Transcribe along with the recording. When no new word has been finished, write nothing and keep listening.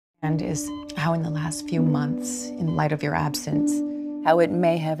And is how in the last few months, in light of your absence, how it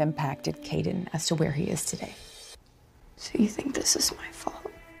may have impacted Caden as to where he is today. So you think this is my fault?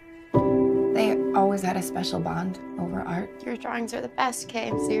 They always had a special bond over art. Your drawings are the best,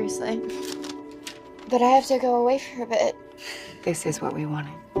 Kay, seriously. But I have to go away for a bit. This is what we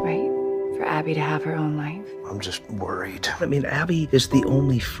wanted, right? For Abby to have her own life. I'm just worried. I mean, Abby is the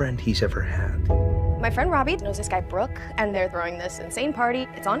only friend he's ever had. My friend Robbie knows this guy Brooke, and they're throwing this insane party.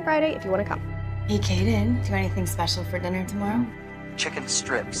 It's on Friday if you want to come. Hey, Caden, do anything special for dinner tomorrow? Chicken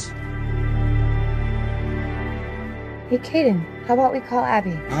strips. Hey, Caden, how about we call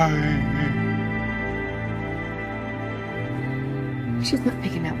Abby? She's not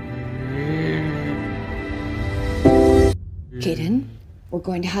picking up. Caden, we're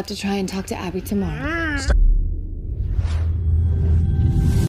going to have to try and talk to Abby tomorrow.